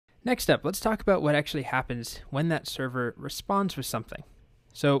Next up, let's talk about what actually happens when that server responds with something.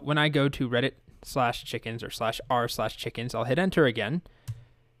 So when I go to Reddit/chickens or /r/chickens, I'll hit enter again.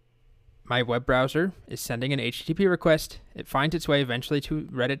 My web browser is sending an HTTP request. It finds its way eventually to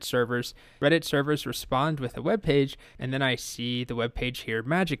Reddit servers. Reddit servers respond with a web page, and then I see the web page here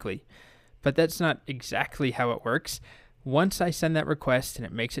magically. But that's not exactly how it works. Once I send that request and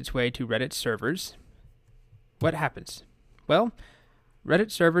it makes its way to Reddit servers, what happens? Well,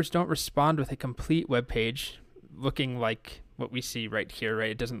 Reddit servers don't respond with a complete web page looking like what we see right here,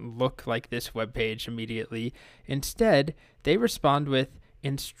 right? It doesn't look like this web page immediately. Instead, they respond with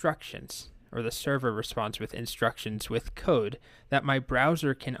instructions, or the server responds with instructions with code that my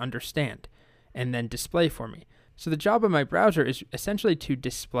browser can understand and then display for me. So the job of my browser is essentially to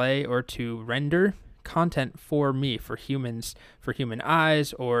display or to render content for me, for humans, for human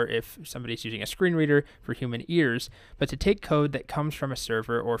eyes, or if somebody's using a screen reader, for human ears, but to take code that comes from a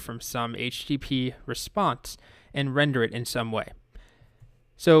server or from some HTTP response and render it in some way.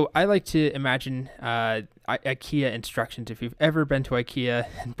 So I like to imagine IKEA instructions. If you've ever been to IKEA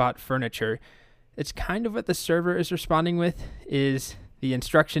and bought furniture, it's kind of what the server is responding with, is the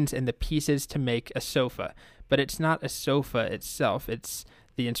instructions and the pieces to make a sofa. But it's not a sofa itself, it's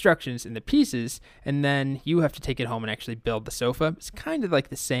the instructions and the pieces, and then you have to take it home and actually build the sofa. It's kind of like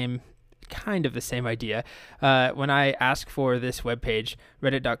the same idea. When I ask for this webpage,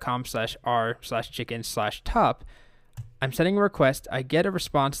 reddit.com/r/chicken/top, I'm sending a request, I get a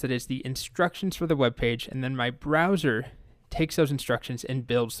response that is the instructions for the web page, and then my browser takes those instructions and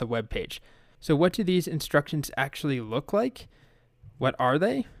builds the web page. So what do these instructions actually look like? What are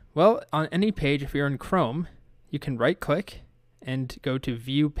they? Well, on any page, if you're in Chrome, you can right-click and go to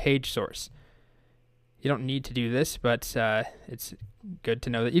View Page Source. You don't need to do this, but it's good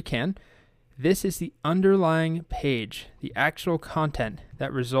to know that you can. This is the underlying page, the actual content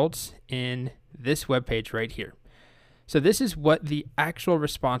that results in this web page right here. So this is what the actual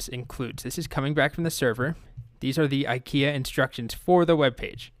response includes. This is coming back from the server. These are the IKEA instructions for the web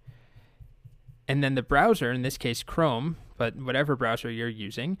page. And then the browser, in this case Chrome, but whatever browser you're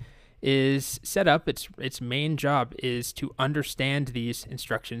using, is set up. Its main job is to understand these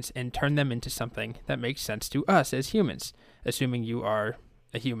instructions and turn them into something that makes sense to us as humans. Assuming you are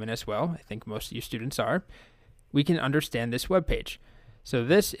a human as well, I think most of you students are, we can understand this web page. So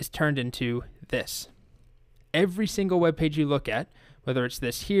this is turned into this. Every single web page you look at, whether it's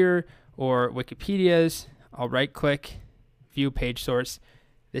this here or Wikipedia's, I'll right-click, View Page Source.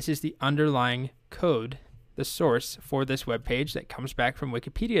 This is the underlying code, the source for this web page that comes back from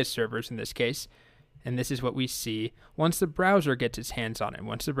Wikipedia's servers in this case, and this is what we see once the browser gets its hands on it,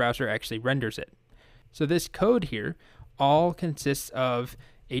 once the browser actually renders it. So this code here all consists of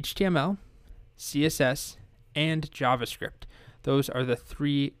HTML, CSS, and JavaScript. Those are the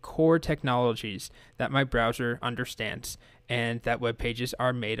three core technologies that my browser understands and that web pages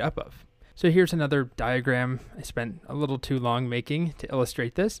are made up of. So here's another diagram I spent a little too long making to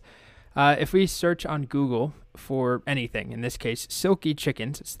illustrate this. If we search on Google for anything, in this case, silky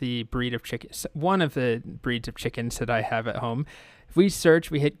chickens, it's the breed of chickens, one of the breeds of chickens that I have at home. If we search,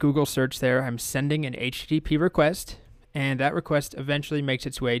 we hit Google search there, I'm sending an HTTP request, and that request eventually makes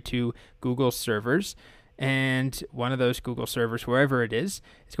its way to Google servers. And one of those Google servers, wherever it is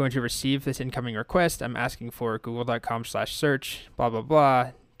going to receive this incoming request. I'm asking for google.com/search, blah, blah,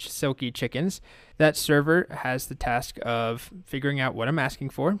 blah, silky chickens. That server has the task of figuring out what I'm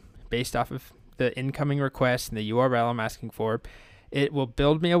asking for based off of the incoming request and the URL I'm asking for. It will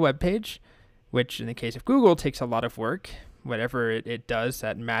build me a web page, which in the case of Google takes a lot of work. Whatever it does,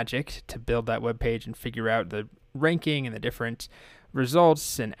 that magic to build that web page and figure out the ranking and the different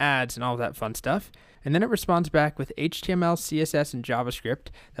results and ads and all that fun stuff. And then it responds back with HTML, CSS, and JavaScript,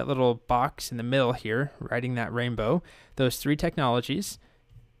 that little box in the middle here, writing that rainbow. Those three technologies,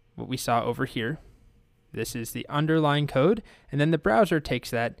 what we saw over here, this is the underlying code, and then the browser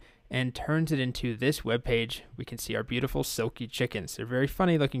takes that and turns it into this web page. We can see our beautiful silky chickens. They're very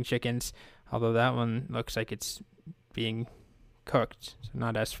funny looking chickens, although that one looks like it's being cooked, so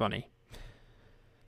not as funny.